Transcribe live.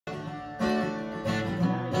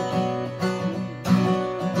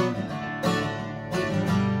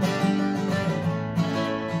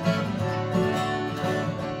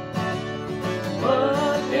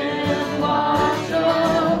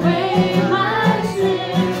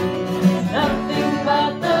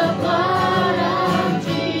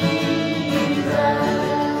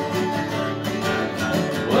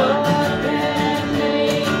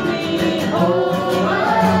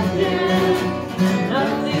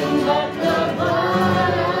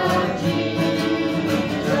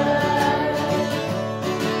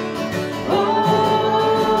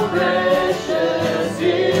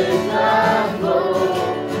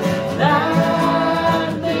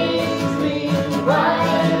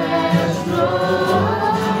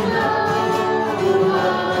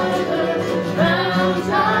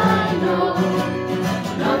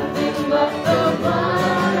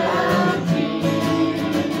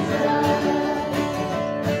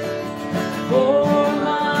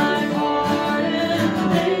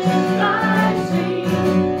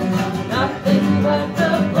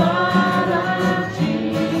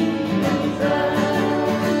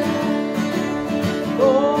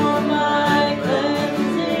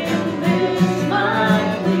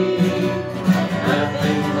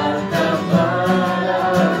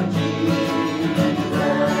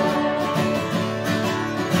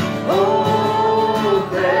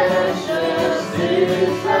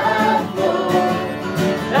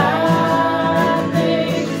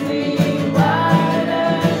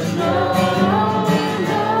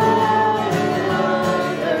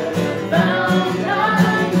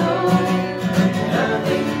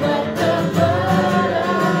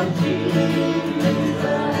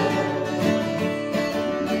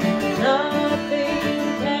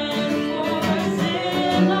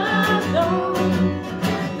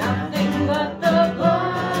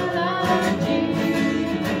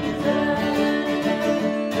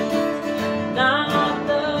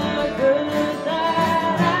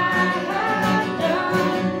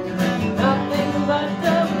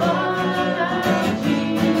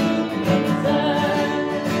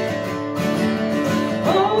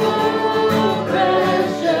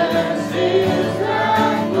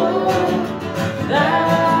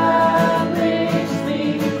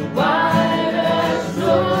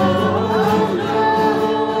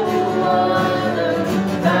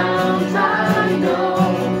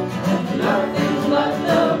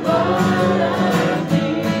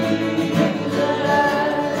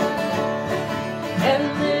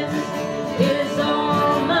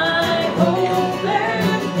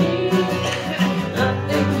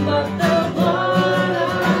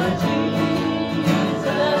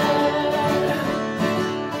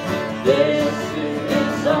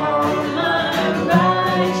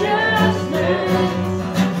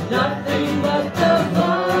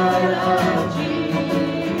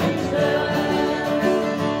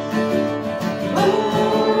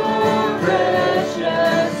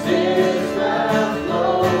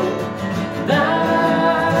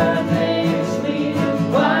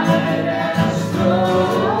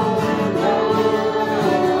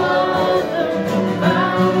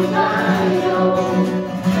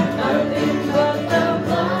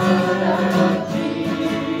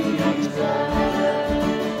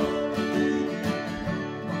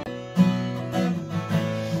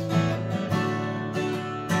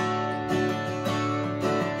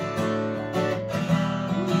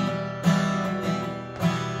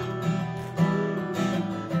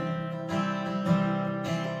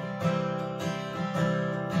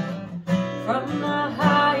From the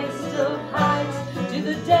highest of heights to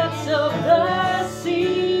the depths of the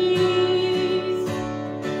seas,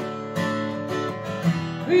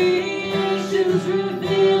 creation's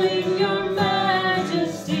revealing your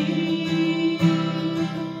majesty.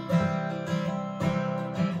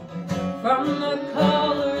 From the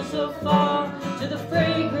colors of fall to the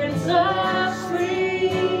fragrance of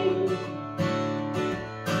spring,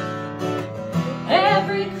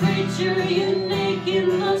 every creature unique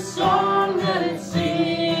in the song that it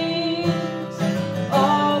sings,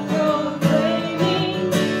 all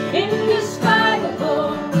proclaiming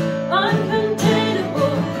indescribable,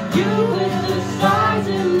 uncontainable. You with the stars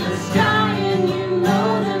in the sky, and you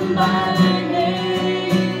know them by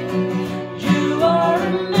name. You are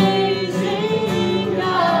amazing,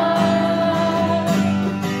 God.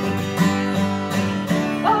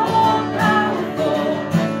 All powerful,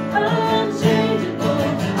 unchangeable,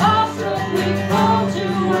 awesome. We fall to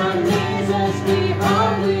our knees as we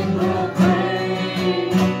humbly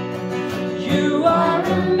proclaim. You are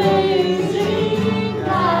amazing,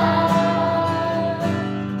 God.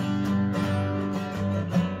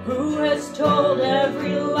 Who has told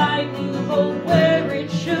every lightning bolt where it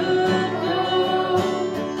should go,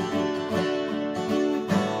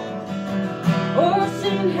 or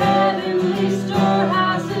seen heavenly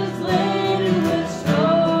storehouses laden with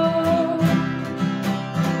snow?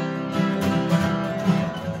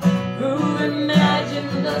 Who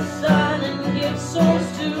imagined the sun and gives source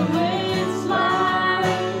to its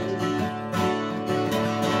light,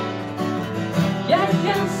 yet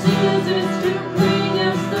conceals it to bring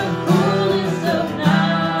us the coolness of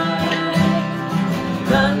night?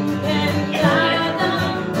 None can guide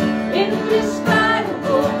them,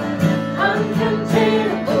 indescribable,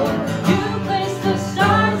 uncontainable. You place the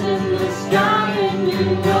stars in the sky, and you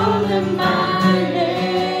know them by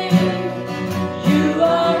name. You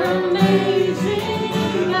are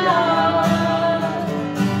amazing, God.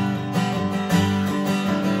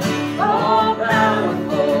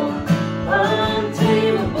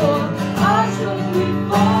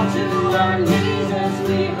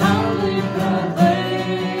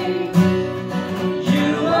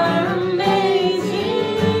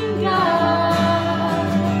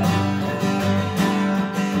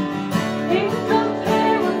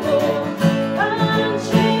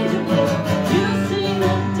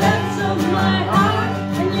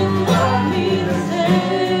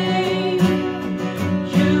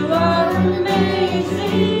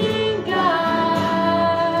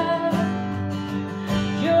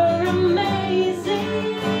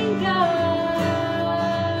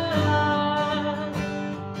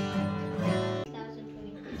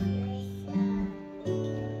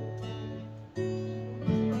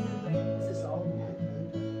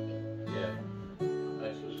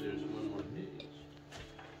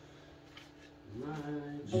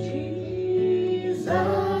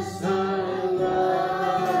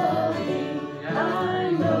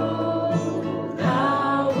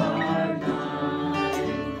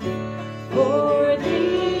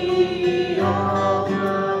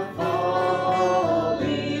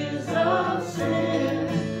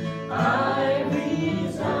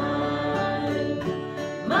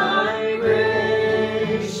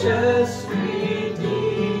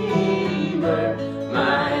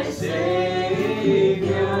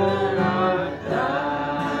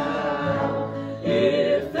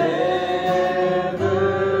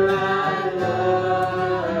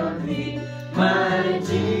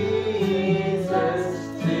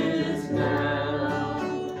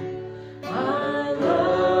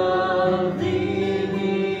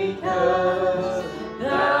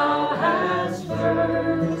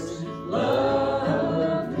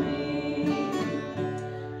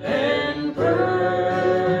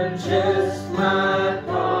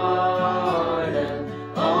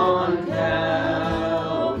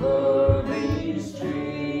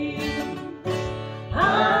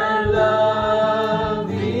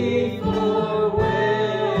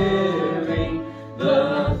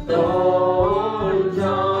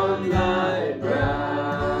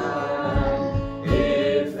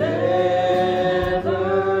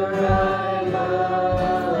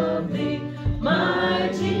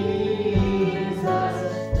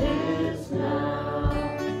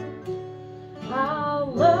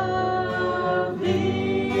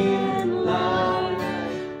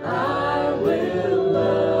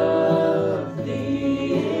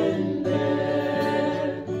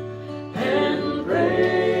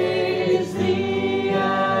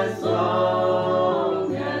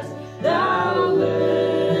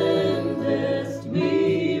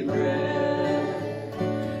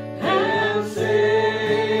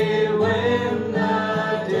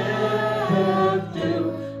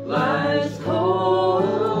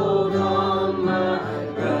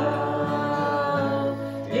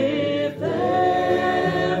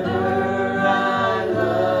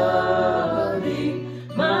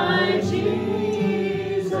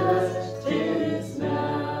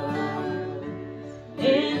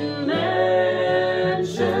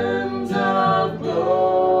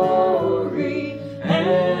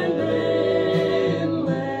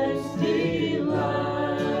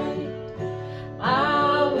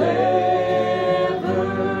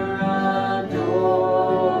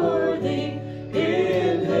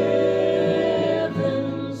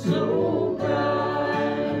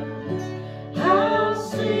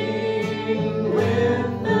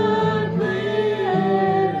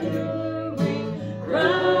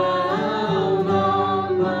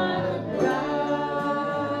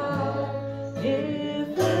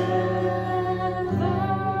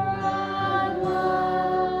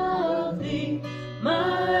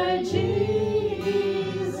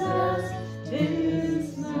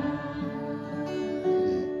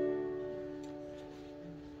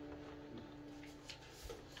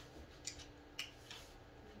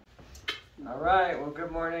 All right, well,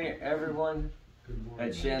 good morning, everyone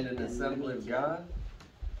at Shandon Assembly of God.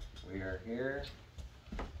 We are here,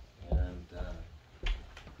 and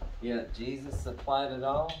yeah, Jesus supplied it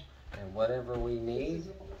all, and whatever we need,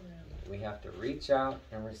 we have to reach out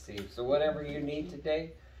and receive. So whatever you need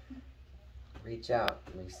today, reach out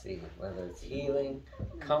and receive, whether it's healing,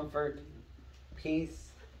 comfort, peace,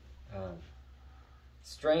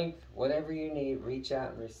 strength, whatever you need, reach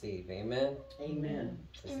out and receive. Amen? Amen.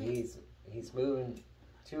 He's moving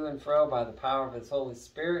to and fro by the power of His Holy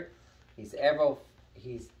Spirit. He's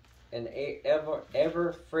an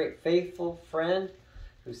ever faithful friend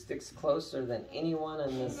who sticks closer than anyone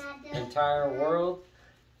in this entire world.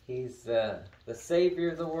 He's the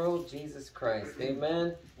Savior of the world, Jesus Christ.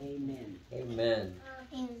 Amen? Amen. Amen.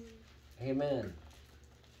 Amen.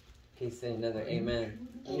 Can you say another amen?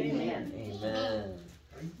 Amen. Amen.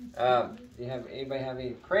 Do anybody have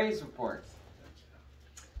any praise reports?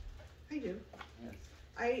 I do. Yes.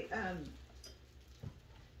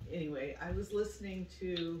 Anyway, I was listening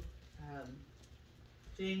to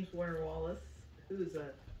James Warner Wallace, who's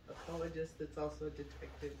a apologist that's also a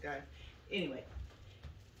detective guy. Anyway,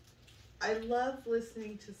 I love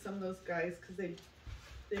listening to some of those guys because they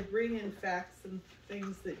bring in facts and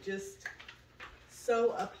things that just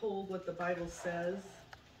so uphold what the Bible says,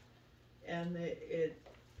 and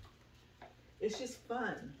it's just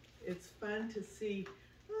fun. It's fun to see.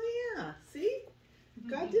 Oh yeah, see,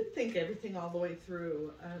 God did think everything all the way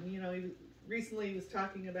through. Recently he was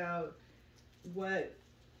talking about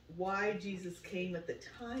why Jesus came at the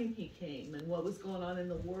time He came, and what was going on in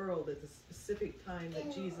the world at the specific time that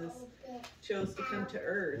Jesus chose to come to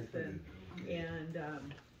earth, and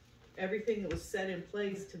everything that was set in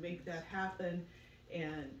place to make that happen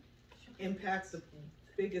and impact the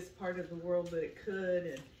biggest part of the world that it could.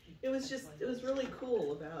 And it was really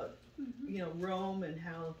cool about Rome, and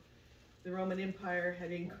how the Roman Empire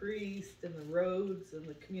had increased, and the roads and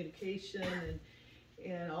the communication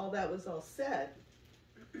and all that was all set,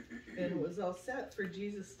 and it was all set for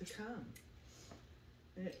Jesus to come.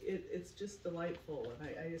 And it's just delightful, and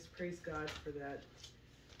I just praise God for that.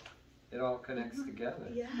 It all connects together.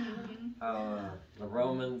 Yeah. How the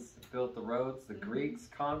Romans built the roads, the Greeks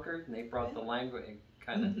conquered, and they brought the language, it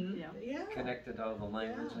kind of connected all the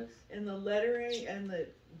languages. Yeah. And the lettering and the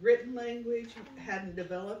written language hadn't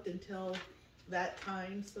developed until that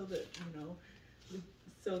time, so that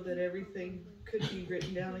everything could be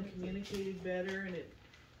written down and communicated better. And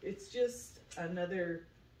it's just another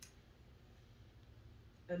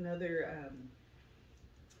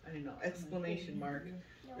exclamation mark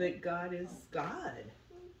that God is God,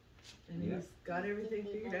 and He's got everyththing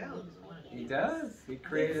figured out. He does. He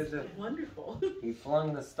created it. Wonderful. He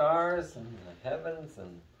flung the stars and the heavens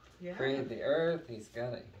and created the earth. He's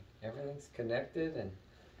got it. Everything's connected,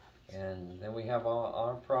 and then we have all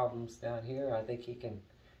our problems down here. I think He can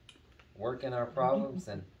work in our problems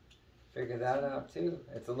and figure that out too.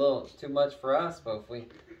 It's a little too much for us, but if we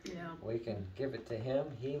can give it to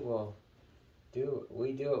Him, He will do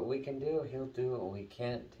what we can do. He'll do what we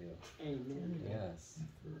can't do. Amen. Yes.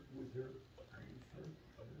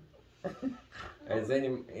 Is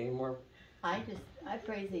any more? I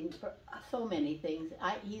praise Him for so many things.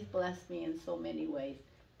 He's blessed me in so many ways.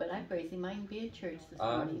 But I praise Him. I can be in church this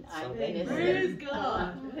morning. So Praise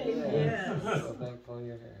God. Yes. So thankful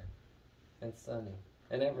you're here. And Sonny.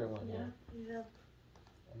 And everyone here. Yeah.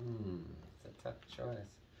 It's a tough choice.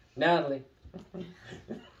 Natalie.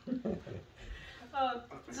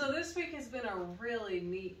 So this week has been a really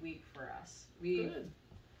neat week for us.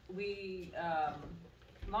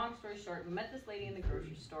 Long story short, we met this lady in the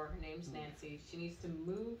grocery store. Her name's Nancy. She needs to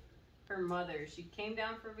move her mother. She came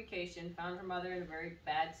down for vacation, found her mother in a very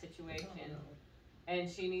bad situation, and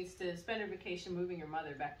she needs to spend her vacation moving her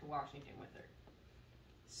mother back to Washington with her.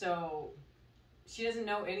 So she doesn't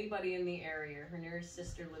know anybody in the area. Her nearest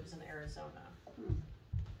sister lives in Arizona.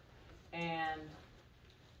 And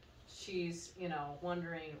she's,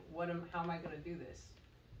 wondering how am I going to do this?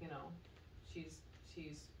 She's,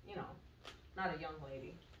 not a young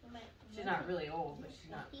lady. She's not really old, but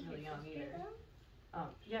she's not really young either.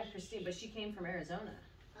 Yeah, Christine, but she came from Arizona.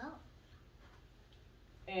 Oh.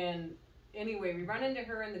 And anyway, we run into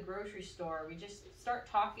her in the grocery store. We just start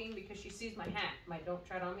talking because she sees my hat, my Don't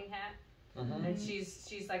Tread on Me hat. Mm-hmm. And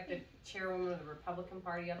she's like the chairwoman of the Republican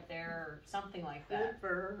Party up there or something like that. Good for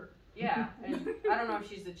her. Yeah, and I don't know if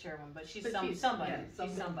she's the chairwoman, but she's somebody. Yeah,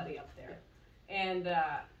 she's somebody up there.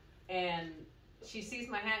 Yeah. And she sees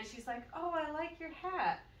my hat and she's like, "Oh, I like your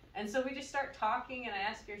hat." And so we just start talking, and I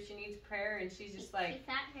ask her if she needs prayer, and she's just like, she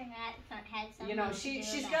thought her hat had something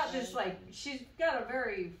she's got this she's got a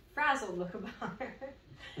very frazzled look about her.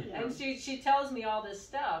 And And she tells me all this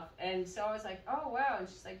stuff, and so I was like, oh wow. And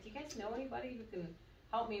she's like, do you guys know anybody who can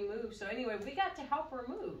help me move? So anyway, we got to help her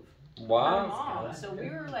move. Her Wow. mom. So we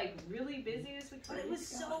were like really busy this week, but it was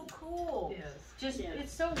so cool. Yes. Just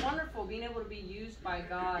it's so wonderful being able to be used by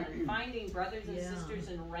God and finding brothers and sisters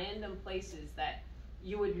in random places that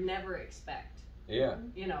you would never expect. Yeah.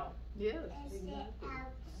 You know, Yes.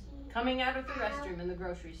 coming out of the restroom in the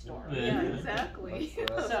grocery store. Yeah, exactly.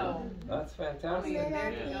 So That's I fantastic. mean,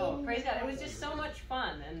 there you go. Praise God. It was just so much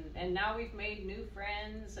fun, and now we've made new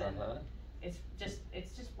friends, and it's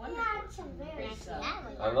just wonderful. Praise God.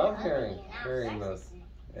 I love hearing those.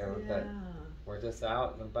 That we're just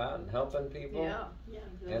out and about and helping people. Yeah.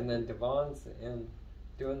 And then Devon's in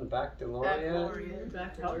doing the baccalaureate.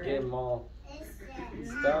 Give them all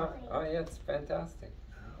stuff. Oh yeah, it's fantastic.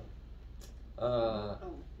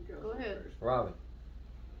 Go ahead. Robin.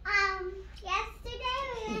 Yesterday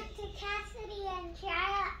we went to Cassidy and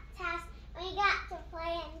Charlotte's house. We got to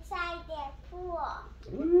play inside their pool.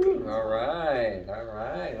 Ooh, all right,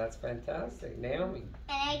 that's fantastic. Naomi.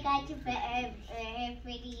 And I got to pet a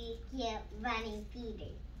pretty cute bunny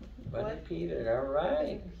Peter. Bunny Peter, all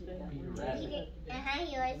right. Peter, he was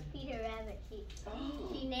Peter Rabbit.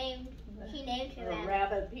 She named her Rabbit.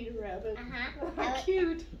 Rabbit, Peter Rabbit. How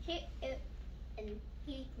cute. And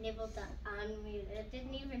he nibbled on me. It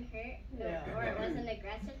didn't even hurt, or it Yeah. wasn't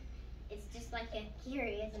aggressive. It's just like a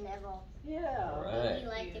curious nibble. Yeah. All right. He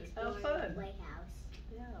liked exploring fun. the playhouse.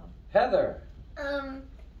 Yeah. Heather.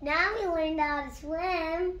 Now we learned how to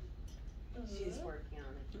swim. She's working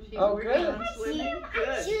on it. She's Oh, working good. on swimming.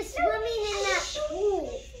 Good. She was swimming in that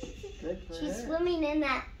pool. Good for She's her. swimming in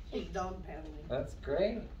that. She's dog paddling. That's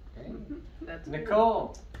great. That's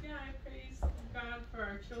Nicole. Yeah, I praise God for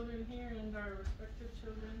our children here and our respective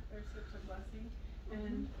children. They're such a blessing.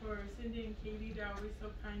 And for Cindy and Katie, they're always so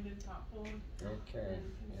kind and thoughtful Okay.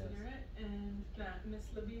 and considerate. And that Miss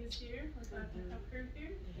Libby is here. We're glad to have her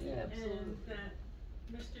here. Yeah. And that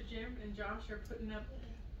Mr. Jim and Josh are putting up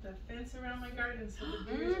the fence around my garden so the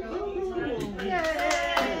deers don't eat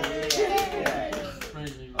mine.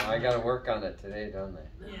 Oh, I got to work on it today, don't I?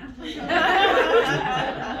 Yeah.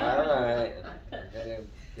 All right. I gotta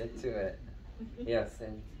get to it. Yes,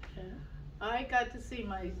 and I got to see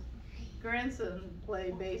my grandson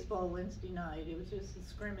play baseball Wednesday night. It was just a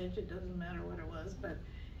scrimmage. It doesn't matter what it was, but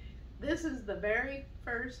this is the very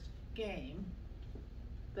first game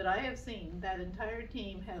that I have seen that entire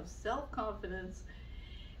team have self-confidence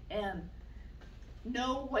and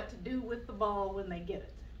know what to do with the ball when they get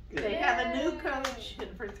it. They have a new coach,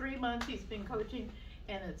 and for 3 months he's been coaching,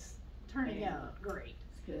 and it's turning out great.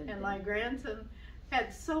 Good. And my grandson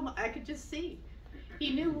had so much, I could just see. He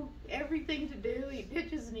knew everything to do. He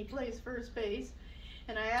pitches and he plays first base.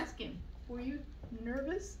 And I asked him, were you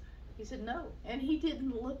nervous? He said no. And he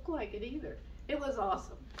didn't look like it either. It was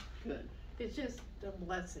awesome. Good. It's just a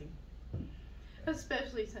blessing.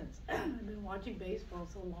 Especially since I've been watching baseball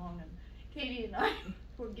so long, and Katie and I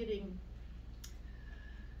were getting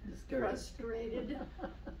frustrated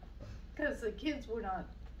because the kids were not,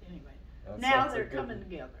 anyway. Now that's a they're good- coming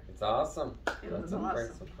together. It's awesome. It That's was a praise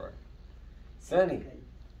awesome. support. Sunny.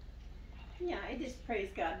 Yeah, I just praise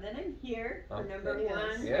God that I'm here for Okay. number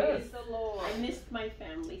Yes. one. Yes. Praise the Lord. I missed my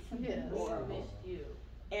family some Yes. more. I missed you.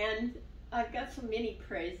 And I've got so many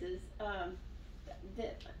praises.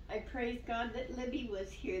 That I praise God that Libby was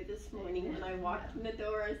here this morning. When I walked in the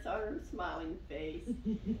door, I saw her smiling face.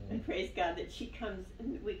 I praise God that she comes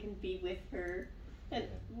and we can be with her. And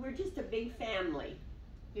we're just a big family.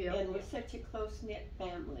 Yeah. And we're such a close-knit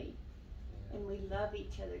family. And we love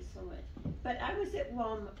each other so much. But I was at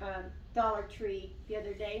Dollar Tree the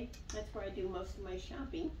other day. That's where I do most of my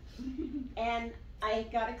shopping. And I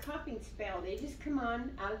got a coughing spell. They just come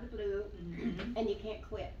on out of the blue, and you can't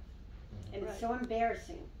quit. And it's so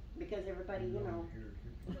embarrassing because everybody, you know.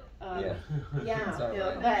 Yeah. Yeah. It's all Yeah.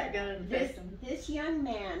 right. But Got an this, infection. this young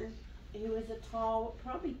man, he was a tall,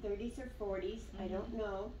 probably 30s or 40s, I don't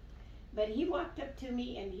know. But he walked up to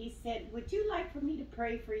me and he said, would you like for me to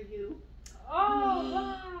pray for you? Oh,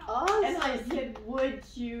 wow. And I said, would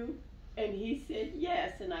you? And he said,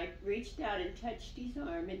 yes. And I reached out and touched his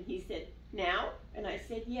arm and he said, now? And I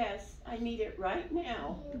said, yes, I need it right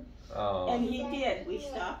now. Oh, And he did. We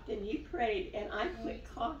stopped and he prayed and I quit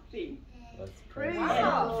coughing. that's praise. Praise And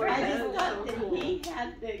Wow. the Lord. I That just is thought so that cool. he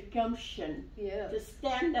had the gumption Yes. to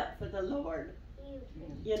stand up for the Lord.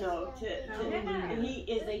 You know, Yeah. he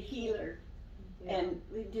is a healer. And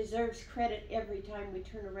he deserves credit every time we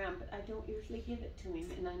turn around, but I don't usually give it to him,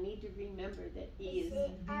 and I need to remember that he is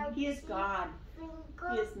God,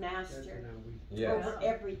 he is master Yes. over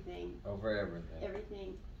everything, Over everything.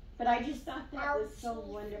 everything. But I just thought that was so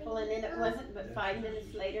wonderful. And then it wasn't but 5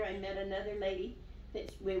 minutes later I met another lady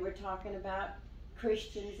that we were talking about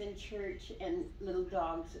Christians in church and little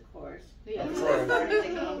dogs, of course. Yeah. We started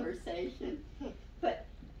the conversation. But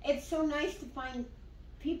it's so nice to find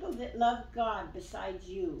people that love God besides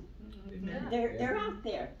you. Amen. They're out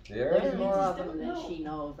there. There's We more just of them don't than know. she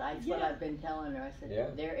knows. That's what Yeah. I've been telling her. I said,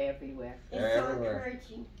 Yeah. they're everywhere. They're It's so everywhere.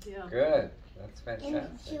 encouraging. Yeah. Good. That's And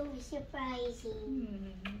fantastic. so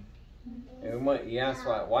surprising. And what you asked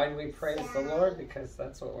why do we praise the Lord? Because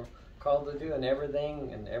that's what we're called to do in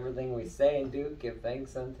everything we say and do, give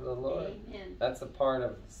thanks unto the Lord. Amen. That's a part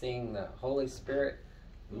of seeing the Holy Spirit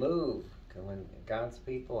move. 'Cause when God's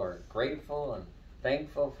people are grateful and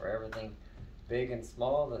thankful for everything big and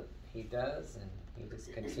small that He does, and He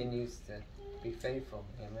just continues to be faithful.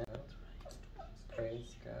 Amen.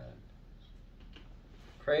 Praise God.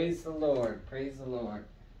 Praise the Lord. Praise the Lord.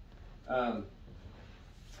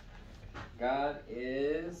 God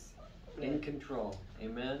is in control.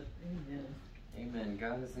 Amen. Amen. Amen.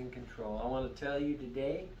 God is in control. I want to tell you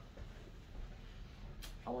today,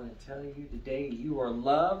 you are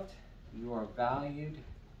loved, you are valued,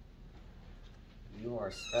 you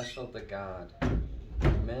are special to God.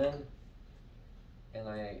 Amen. And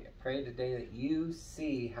I pray today that you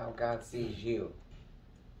see how God sees you.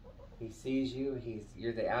 He sees you.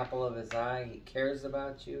 You're the apple of His eye. He cares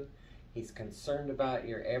about you. He's concerned about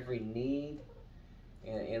your every need.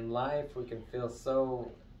 In life, we can feel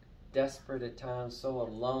so desperate at times, so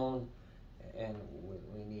alone, and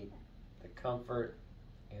we need the comfort,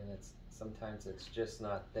 and sometimes it's just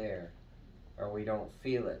not there, or we don't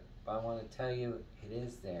feel it. But I want to tell you, it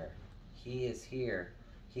is there. He is here.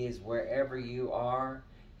 He is wherever you are.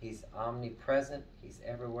 He's omnipresent. He's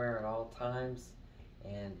everywhere at all times,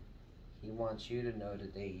 and He wants you to know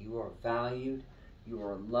today you are valued, you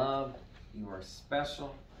are loved, you are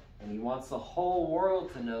special, and He wants the whole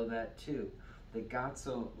world to know that too. That God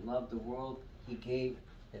so loved the world, He gave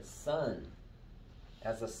His Son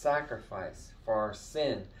as a sacrifice for our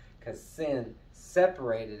sin, because sin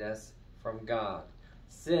separated us from God.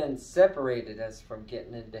 Sin separated us from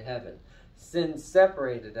getting into heaven. Sin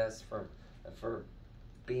separated us for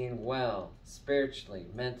being well spiritually,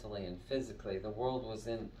 mentally, and physically. The world was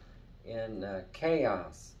in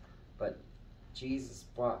chaos, but Jesus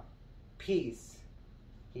brought peace.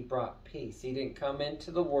 He brought peace. He didn't come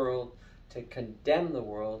into the world to condemn the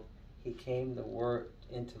world. He came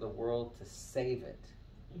into the world to save it.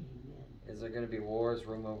 Amen. Is there going to be wars,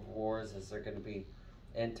 rumor of wars? Is there going to be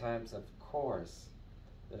end times? Of course.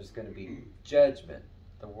 There's going to be judgment.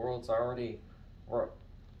 The world's already,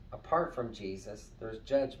 apart from Jesus, there's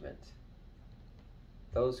judgment.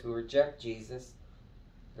 Those who reject Jesus,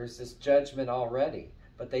 there's this judgment already.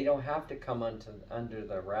 But they don't have to come under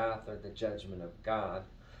the wrath or the judgment of God,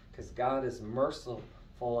 because God is merciful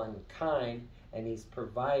and kind, and He's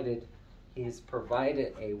provided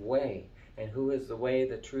a way. And who is the way,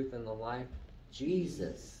 the truth, and the life?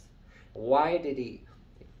 Jesus. Why did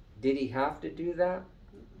He have to do that?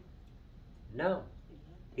 No.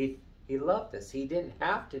 He loved us. He didn't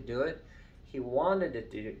have to do it. He wanted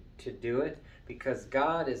to do it because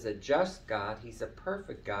God is a just God. He's a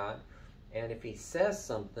perfect God. And if He says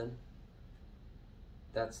something,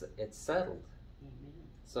 it's settled. Amen.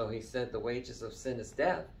 So He said the wages of sin is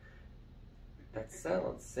death. That's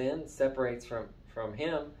settled. Sin separates from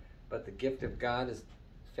Him, but the gift of God is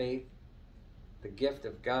faith. The gift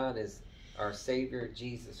of God is our Savior,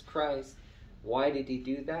 Jesus Christ. Why did He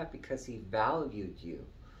do that? Because He valued you.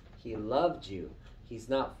 He loved you. He's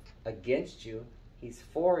not against you. He's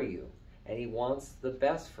for you. And He wants the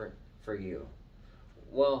best for you.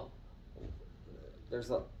 Well,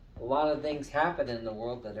 there's a lot of things happen in the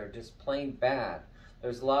world that are just plain bad.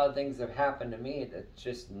 There's a lot of things that have happened to me that's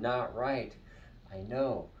just not right. I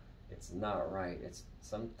know it's not right.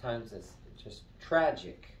 Sometimes it's just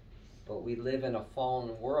tragic. But we live in a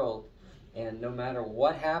fallen world, and no matter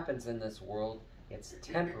what happens in this world, it's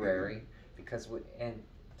temporary, and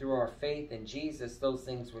through our faith in Jesus, those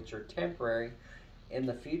things which are temporary in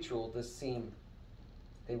the future will just seem,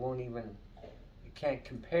 you can't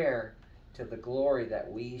compare to the glory that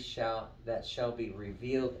shall be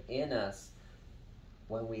revealed in us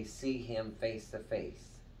when we see Him face to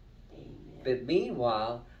face. Amen. But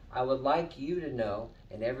meanwhile, I would like you to know,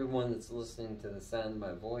 and everyone that's listening to the sound of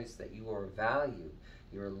my voice, that you are valued,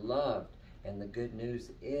 you're loved, and the good news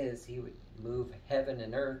is He would move heaven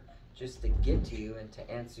and earth just to get to you and to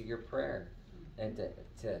answer your prayer and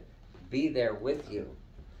to be there with you.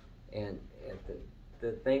 And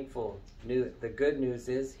the good news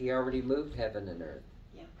is He already moved heaven and earth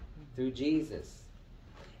through Jesus.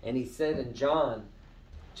 And He said in John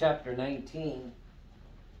chapter 19,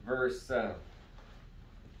 verse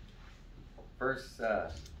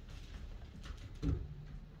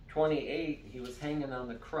 28, he was hanging on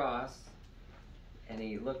the cross, and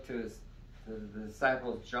he looked to the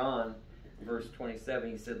disciple John, verse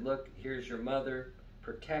 27, he said, "Look, here's your mother,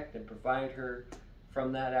 protect and provide her."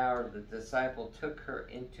 From that hour, the disciple took her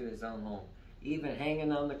into his own home. Even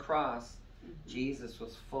hanging on the cross, Jesus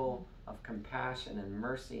was full of compassion and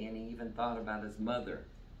mercy, and he even thought about his mother.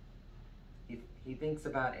 He thinks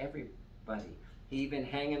about everybody. He even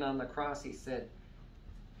hanging on the cross, he said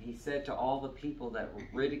to all the people that were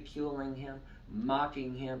ridiculing him,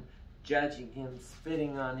 mocking him, judging him,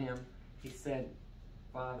 spitting on him, he said,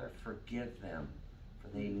 "Father, forgive them, for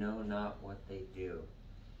they know not what they do."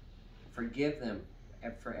 Forgive them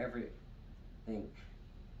for everything.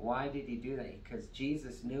 Why did he do that? Because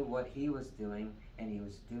Jesus knew what he was doing, and he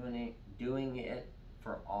was doing it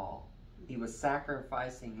for all. He was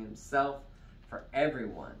sacrificing himself for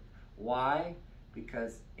everyone. Why?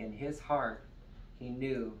 Because in his heart, he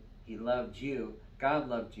knew he loved you. God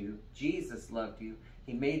loved you. Jesus loved you.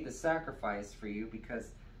 He made the sacrifice for you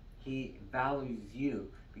because he values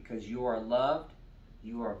you. Because you are loved,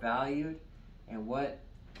 you are valued. And why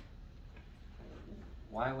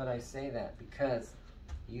would I say that? Because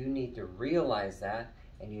you need to realize that,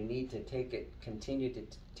 and you need to continue to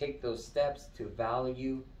take those steps to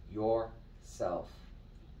value yourself.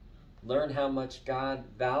 Learn how much God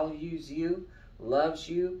values you, loves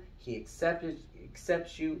you. He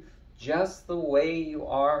accepts you just the way you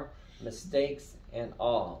are, mistakes and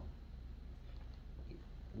all.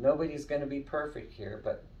 Nobody's going to be perfect here,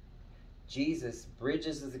 but Jesus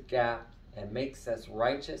bridges the gap and makes us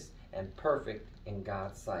righteous and perfect in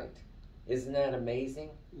God's sight. Isn't that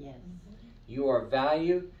amazing? Yes. You are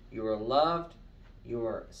valued, you are loved, you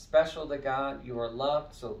are special to God, you are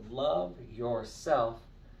loved, so love yourself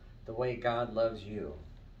the way God loves you.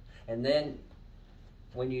 And then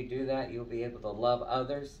when you do that, you'll be able to love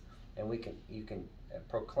others, and you can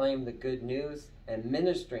proclaim the good news and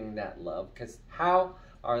ministering that love. Because how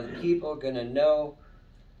are the people going to know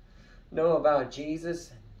about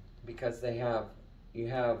Jesus? Because you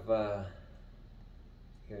have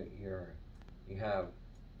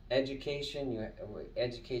education.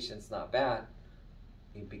 Education's not bad,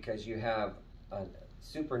 because you have a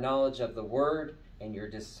super knowledge of the Word, and you're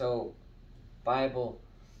just so Bible,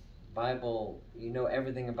 you know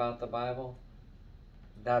everything about the Bible.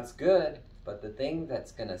 That's good, but the thing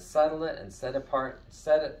that's going to settle it and set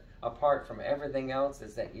it apart from everything else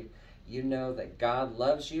is that you know that God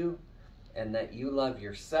loves you, and that you love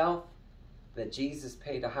yourself, that Jesus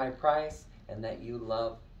paid a high price, and that you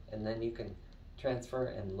love, and then you can transfer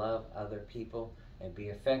and love other people and be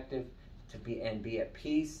effective, be at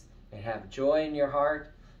peace and have joy in your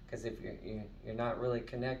heart. Because if you're not really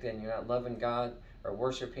connected, and you're not loving God or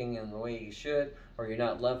worshiping in the way you should, or you're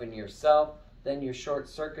not loving yourself, then you're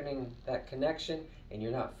short-circuiting that connection, and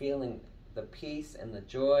you're not feeling the peace and the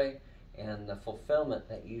joy and the fulfillment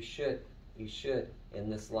that you should in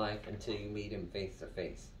this life until you meet him face to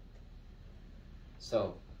face.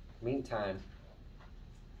 So, meantime,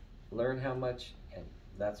 learn how much, and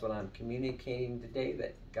that's what I'm communicating today,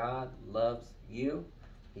 that God loves you.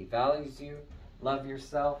 He values you. Love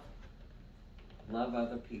yourself. Love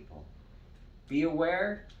other people. Be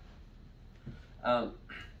aware.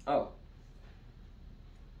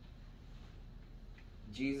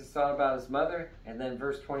 Jesus thought about his mother, and then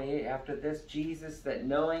verse 28, after this, Jesus, that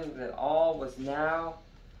knowing that all was now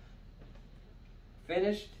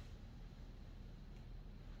finished,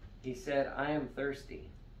 he said, "I am thirsty."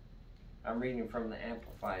 I'm reading from the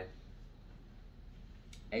Amplified.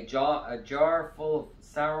 A jar full of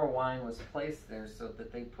sour wine was placed there, so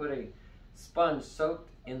that they put a sponge soaked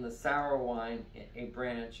in the sour wine, a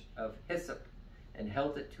branch of hyssop, and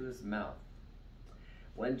held it to his mouth.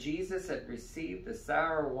 When Jesus had received the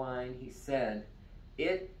sour wine, he said,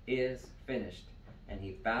 "It is finished." And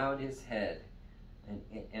he bowed his head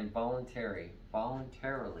and voluntarily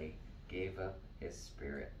gave up his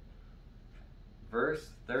spirit. Verse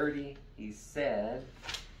 30, he said,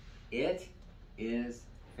 "It is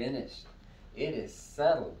finished." It is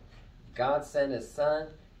settled. God sent his son.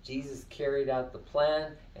 Jesus carried out the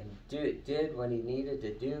plan and did what he needed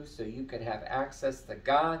to do so you could have access to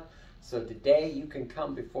God. So today you can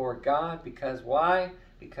come before God because why?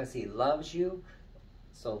 Because he loves you.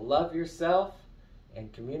 So love yourself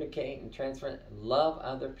and communicate and transfer and love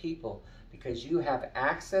other people, because you have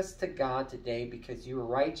access to God today because you're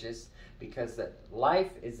righteous, because the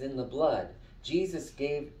life is in the blood. Jesus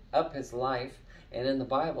gave up his life, and in the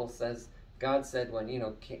Bible says, God said when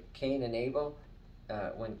Cain and Abel,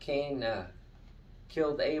 when Cain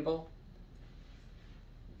killed Abel,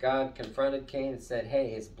 God confronted Cain and said, hey,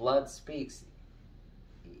 his blood speaks.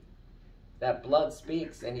 That blood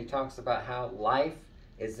speaks, and he talks about how life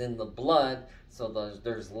is in the blood. So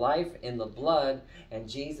there's life in the blood, and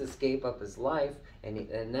Jesus gave up his life,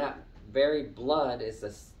 and that very blood is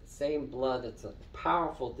the same blood that's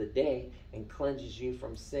powerful today and cleanses you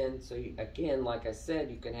from sin. So you, again, like I said,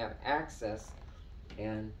 you can have access,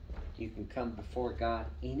 and you can come before God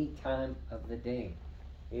any time of the day.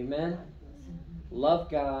 Amen? Love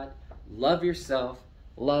God, love yourself,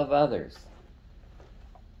 love others.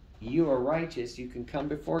 You are righteous. You can come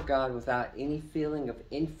before God without any feeling of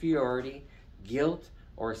inferiority, guilt,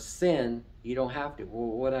 or sin. You don't have to.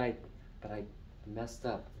 Well, but I messed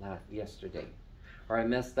up yesterday. Or I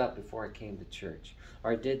messed up before I came to church.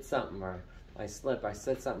 Or I did something, or I slipped. I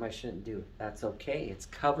said something I shouldn't do. That's okay. It's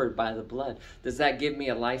covered by the blood. Does that give me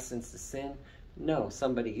a license to sin? No.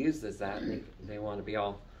 Somebody uses that, and they want to be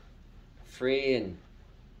all free and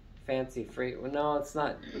fancy free. Well, no, it's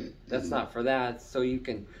not. That's not for that. So you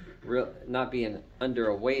can not be under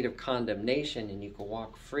a weight of condemnation, and you can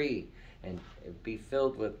walk free and be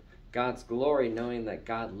filled with God's glory, knowing that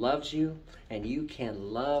God loves you, and you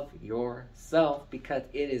can love yourself because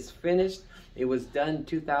it is finished. It was done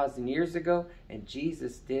 2,000 years ago, and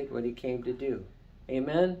Jesus did what he came to do.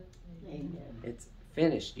 Amen? Amen. It's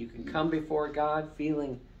finished. You can come before God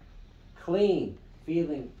feeling clean,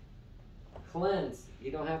 feeling cleansed.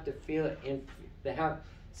 You don't have to feel it.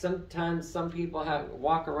 Sometimes some people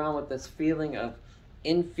walk around with this feeling of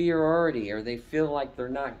inferiority, or they feel like they're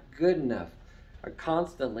not good enough, are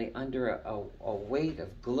constantly under a weight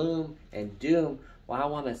of gloom and doom. Well, I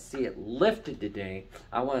want to see it lifted today.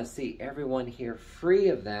 I want to see everyone here free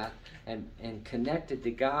of that and connected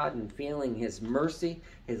to God and feeling his mercy,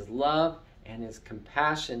 his love, and his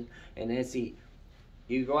compassion. And as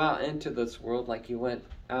you go out into this world, like you went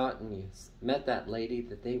out and you met that lady,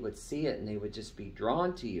 that they would see it and they would just be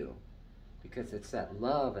drawn to you, because it's that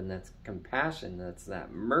love and that's compassion, that's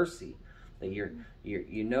that mercy, that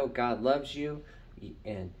you know God loves you,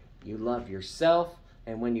 and you love yourself.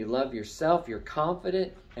 And when you love yourself, you're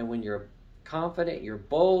confident, and when you're confident, you're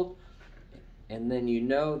bold. And then you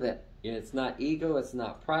know that it's not ego, it's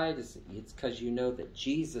not pride, it's because you know that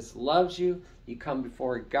Jesus loves you. You come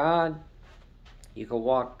before God, you can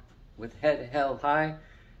walk with head held high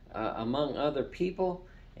among other people,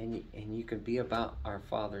 and you can be about our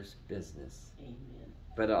Father's business. Amen.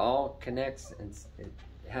 But it all connects, and it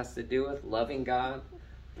has to do with loving God,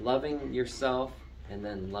 loving yourself, and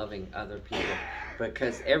then loving other people.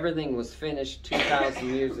 Because everything was finished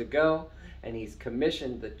 2,000 years ago, and he's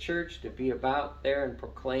commissioned the church to be about there and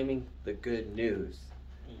proclaiming the good news.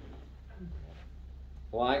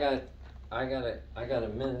 Well, I got a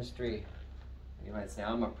ministry. You might say,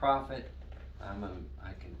 I'm a prophet. I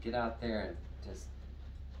can get out there and just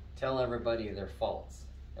tell everybody their faults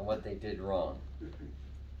and what they did wrong.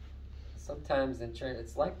 Sometimes in church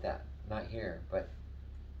it's like that. Not here, but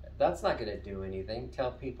that's not going to do anything.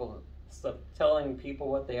 Telling people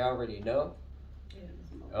what they already know.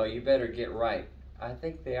 Oh, you better get right. I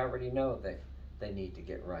think they already know that they need to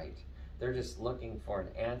get right. They're just looking for an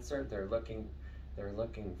answer. They're looking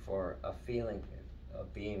for a feeling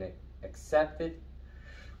of being accepted.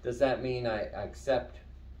 Does that mean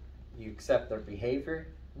you accept their behavior?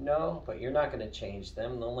 No, but you're not going to change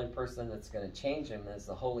them. The only person that's going to change them is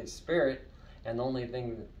the Holy Spirit, and the only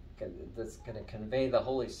thing that's going to convey the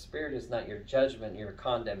Holy Spirit is not your judgment, your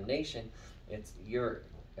condemnation. It's your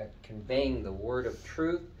conveying the word of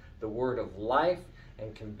truth, the word of life,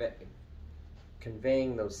 and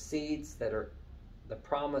conveying those seeds that are the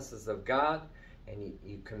promises of God, and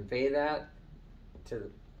you convey that to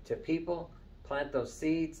people. Plant those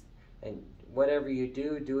seeds, and whatever you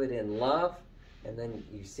do it in love, and then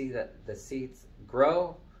you see that the seeds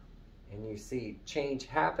grow, and you see change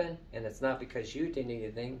happen, and it's not because you did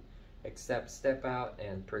anything except step out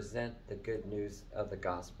and present the good news of the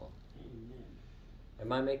gospel. Amen.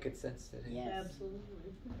 Am I making sense today? Yes. Absolutely.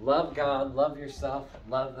 Love God, love yourself,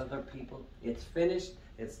 love other people. It's finished,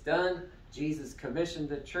 it's done. Jesus commissioned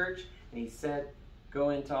the church, and he said,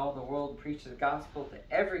 go into all the world, preach the gospel to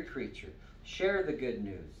every creature. Share the good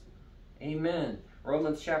news. Amen.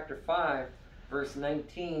 Romans chapter 5, verse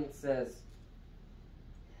 19 says,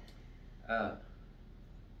 I'm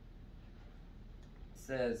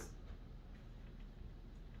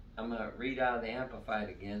going to read out of the Amplified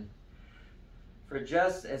again. For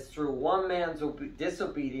just as through one man's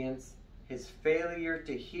disobedience, his failure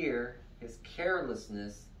to hear, his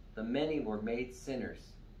carelessness, the many were made sinners,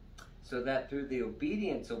 so that through the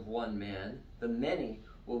obedience of one man, the many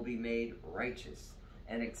will be made righteous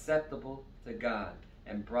and acceptable to God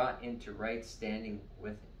and brought into right standing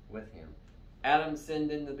with him. Adam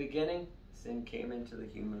sinned in the beginning. Sin came into the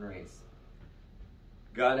human race.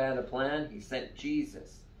 God had a plan. He sent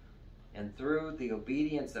Jesus. And through the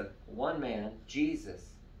obedience of one man, Jesus,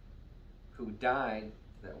 who died,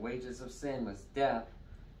 the wages of sin was death,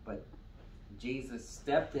 but Jesus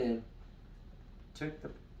stepped in, took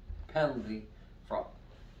the penalty for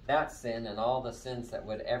that sin and all the sins that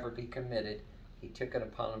would ever be committed. He took it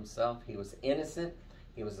upon himself. He was innocent.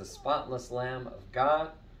 He was a spotless Lamb of God,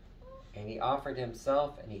 and he offered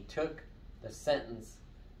himself, and he took the sentence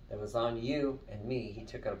that was on you and me. He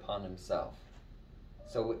took it upon himself.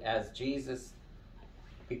 So as Jesus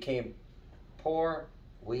became poor,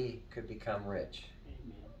 we could become rich.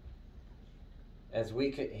 As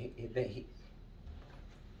we could,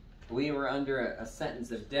 we were under a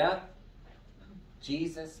sentence of death.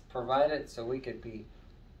 Jesus provided so we could be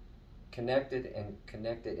connected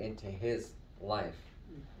into his life.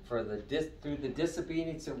 Through the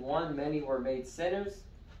disobedience of one, many were made sinners.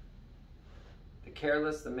 The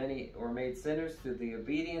careless, the many were made sinners. Through the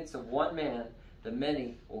obedience of one man, the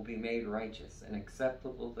many will be made righteous and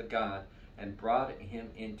acceptable to God, and brought him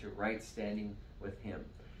into right standing with him.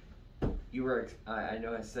 I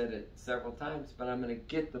know I said it several times, but I'm going to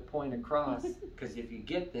get the point across, because if you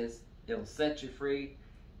get this, it'll set you free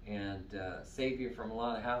and save you from a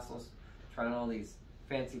lot of hassles, trying all these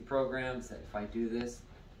fancy programs. That if I do this,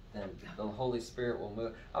 then the Holy Spirit will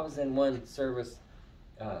move. I was in one service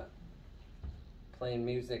playing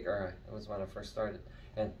music, or it was when I first started,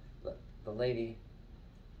 and the lady,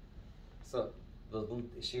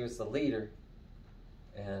 she was the leader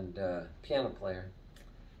and piano player,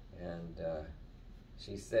 and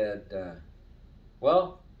she said,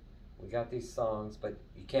 well, we got these songs, but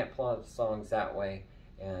you can't play the songs that way,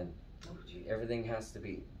 and everything has to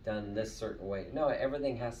be done this certain way. No,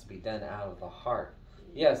 everything has to be done out of the heart.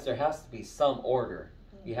 Yes, there has to be some order.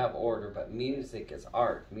 You have order, but music is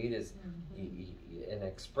art. Music is an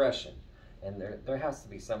expression, and there has to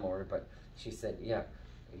be some order. But she said, yeah,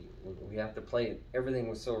 we have to play. Everything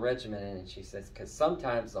was so regimented, and she says, because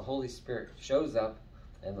sometimes the Holy Spirit shows up,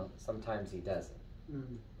 and sometimes he doesn't.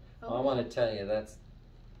 Well, I want to tell you,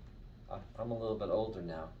 I'm a little bit older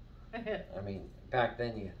now. I mean, back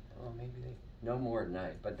then maybe they know more than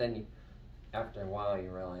I. But then after a while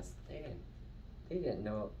you realize they didn't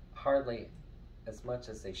know hardly as much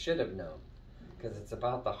as they should have known, because it's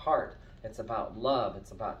about the heart. It's about love.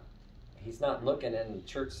 It's about, he's not looking in the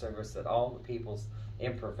church service at all the people's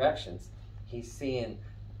imperfections. He's seeing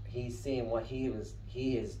what he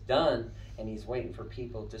has done, and he's waiting for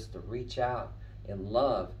people just to reach out in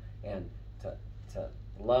love and to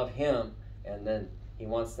love him, and then he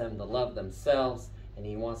wants them to love themselves, and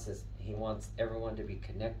he wants everyone to be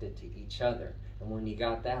connected to each other. And when you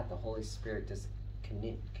got that, the Holy Spirit just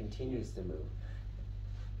continues to move.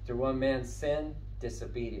 Through one man's sin,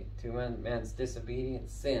 disobedience. Through one man's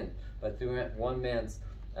disobedience, sin. But through one man's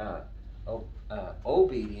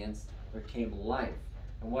obedience, there came life.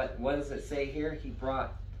 And what does it say here? He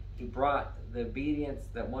brought the obedience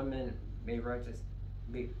that one man made righteous.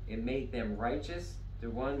 It made them righteous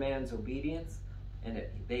through one man's obedience, and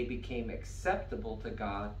they became acceptable to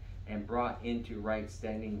God and brought into right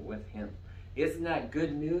standing with him. Isn't that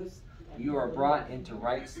good news? You are brought into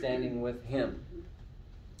right standing with him.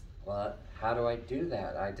 Well, how do I do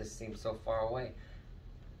that? I just seem so far away.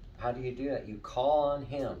 How do you do that? You call on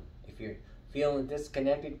him. If you're feeling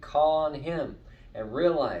disconnected, call on him and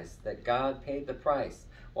realize that God paid the price.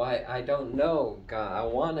 Well, I don't know God. I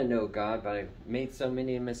want to know God, but I've made so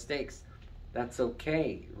many mistakes. That's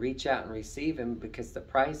okay. Reach out and receive him, because the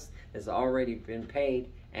price has already been paid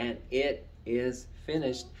and it is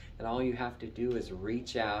finished. And all you have to do is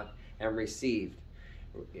reach out and receive.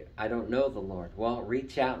 I don't know the Lord. Well,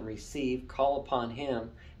 reach out and receive. Call upon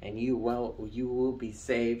him, and you will be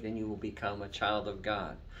saved, and you will become a child of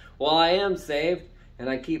God. Well, I am saved, and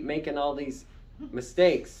I keep making all these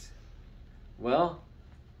mistakes. Well,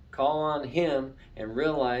 call on him and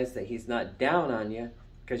realize that he's not down on you,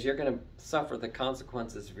 because you're going to suffer the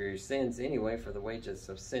consequences of your sins anyway. For the wages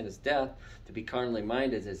of sin is death. To be carnally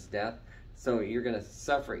minded is death. So you're going to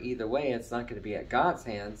suffer either way. It's not going to be at God's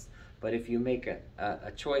hands. But if you make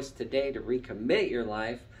a choice today to recommit your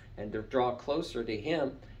life and to draw closer to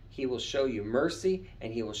him, he will show you mercy,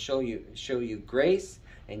 and he will show you grace,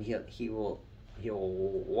 and he will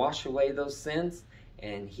wash away those sins,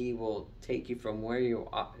 and he will take you from where you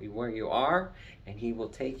are, and he will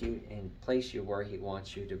take you and place you where he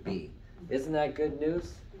wants you to be. Isn't that good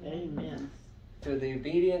news? Amen. Through the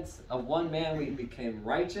obedience of one man, we became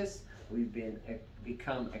righteous. We've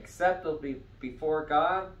become acceptable before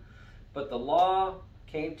God. But the law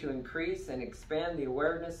came to increase and expand the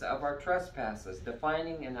awareness of our trespasses,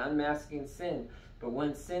 defining and unmasking sin. But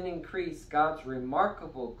when sin increased, God's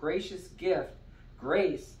remarkable gracious gift,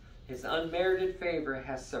 grace, his unmerited favor,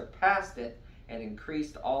 has surpassed it and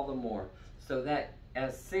increased all the more. So that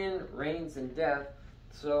as sin reigns in death,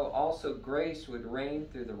 so also grace would reign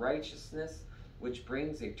through the righteousness which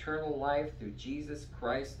brings eternal life through Jesus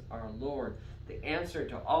Christ our Lord. The answer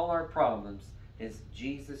to all our problems is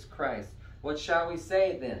Jesus Christ. What shall we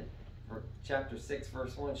say then? For chapter 6,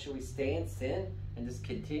 verse 1, should we stay in sin and just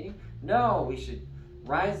continue? No, we should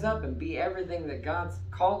rise up and be everything that God's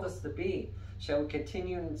called us to be. Shall we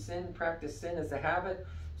continue in sin, practice sin as a habit,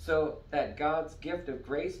 so that God's gift of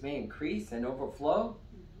grace may increase and overflow?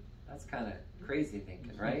 That's kind of crazy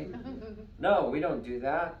thinking, right? No, we don't do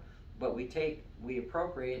that. But we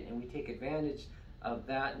appropriate and we take advantage of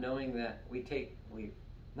that, knowing that we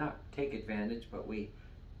not take advantage, but we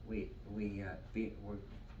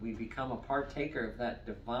become a partaker of that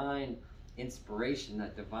divine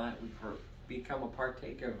inspiration, we become a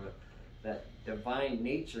partaker of that divine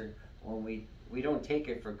nature when we don't take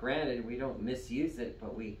it for granted, we don't misuse it,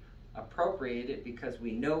 but we appropriate it because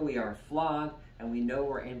we know we are flawed and we know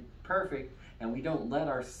we're imperfect, and we don't let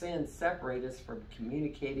our sin separate us from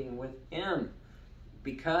communicating with him.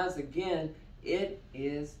 Because again, it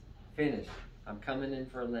is finished. I'm coming in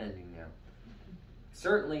for a landing now.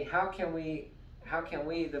 Certainly, how can we,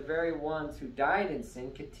 the very ones who died in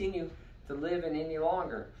sin, continue to live in any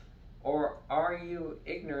longer? Or are you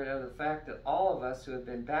ignorant of the fact that all of us who have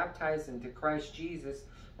been baptized into Christ Jesus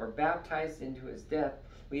or baptized into his death,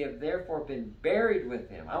 we have therefore been buried with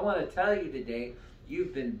him? I want to tell you today,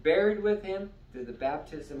 you've been buried with him through the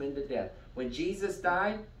baptism into death. When Jesus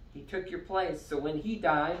died, he took your place. So when he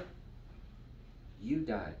died, you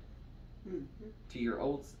died to your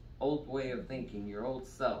old way of thinking, your old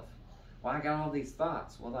self. Well, I got all these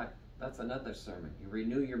thoughts. Well, that's another sermon. You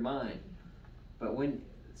renew your mind. But when,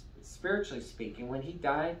 spiritually speaking, when he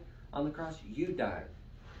died on the cross, you died.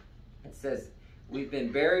 It says, we've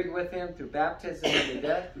been buried with him through baptism into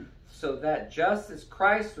death, so that just as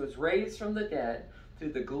Christ was raised from the dead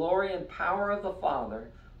through the glory and power of the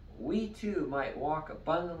Father, we too might walk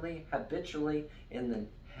abundantly, habitually in the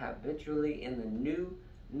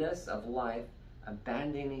newness of life,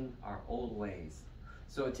 abandoning our old ways.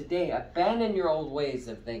 So today, abandon your old ways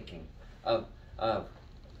of thinking, of a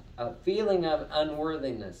feeling of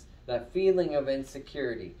unworthiness, that feeling of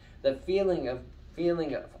insecurity, the feeling of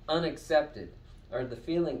unaccepted, or the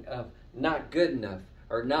feeling of not good enough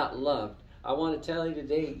or not loved. I want to tell you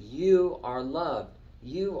today, you are loved.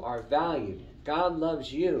 You are valued. God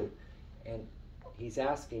loves you. And he's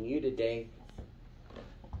asking you today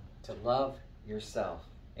to love yourself.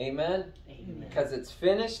 Amen? Amen. Because it's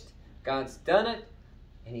finished. God's done it.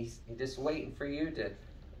 And he's just waiting for you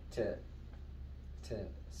to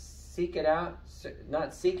seek it out.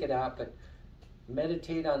 Not seek it out, but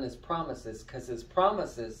meditate on his promises. Because his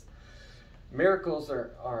promises, miracles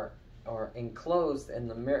are enclosed, and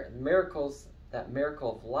the miracles, that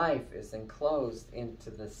miracle of life is enclosed in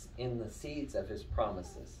the seeds of his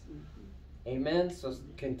promises. Amen. So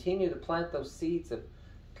continue to plant those seeds of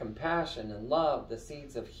compassion and love, the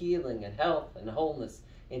seeds of healing and health and wholeness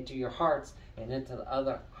into your hearts and into the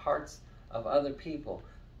other hearts of other people.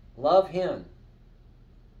 Love him.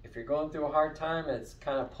 If you're going through a hard time and it's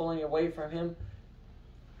kind of pulling you away from him,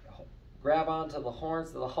 grab onto the horns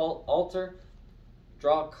of the altar,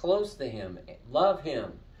 draw close to him, love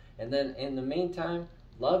him. And then in the meantime,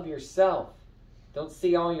 love yourself. Don't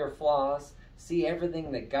see all your flaws. See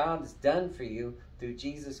everything that God's done for you through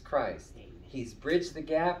Jesus Christ. Amen. He's bridged the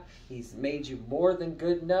gap. He's made you more than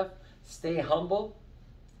good enough. Stay humble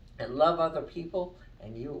and love other people,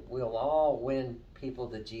 and you will all win people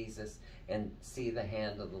to Jesus and see the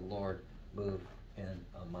hand of the Lord move in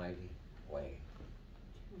a mighty way.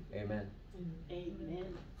 Amen. Amen.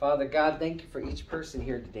 Father God, thank you for each person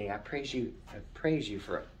here today. I praise you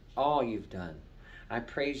for all you've done. I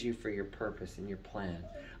praise you for your purpose and your plan.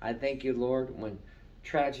 I thank you, Lord, when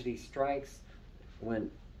tragedy strikes,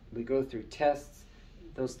 when we go through tests,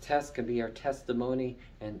 those tests can be our testimony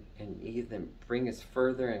and even bring us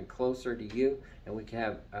further and closer to you, and we can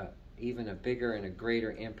have even a bigger and a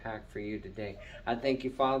greater impact for you today. I thank you,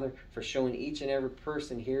 Father, for showing each and every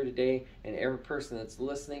person here today and every person that's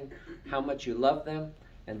listening how much you love them,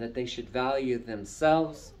 and that they should value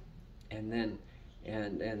themselves, and then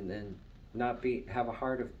not have a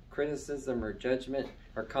heart of criticism or judgment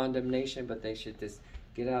or condemnation, but they should just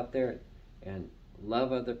get out there and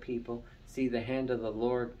love other people, see the hand of the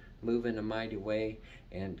Lord move in a mighty way,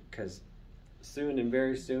 and because soon and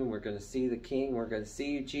very soon we're going to see the King. We're going to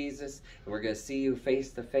see you, Jesus, and we're going to see you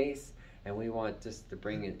face to face. And we want just to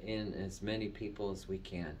bring it in as many people as we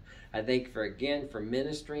can. I thank you again for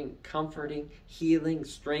ministering, comforting, healing,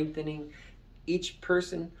 strengthening each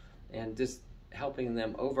person, and just helping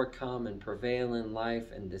them overcome and prevail in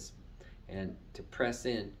life, and to press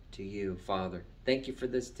in to you, Father. Thank you for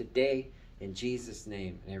this today, in Jesus'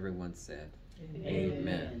 name. And everyone said,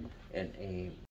 Amen. And amen.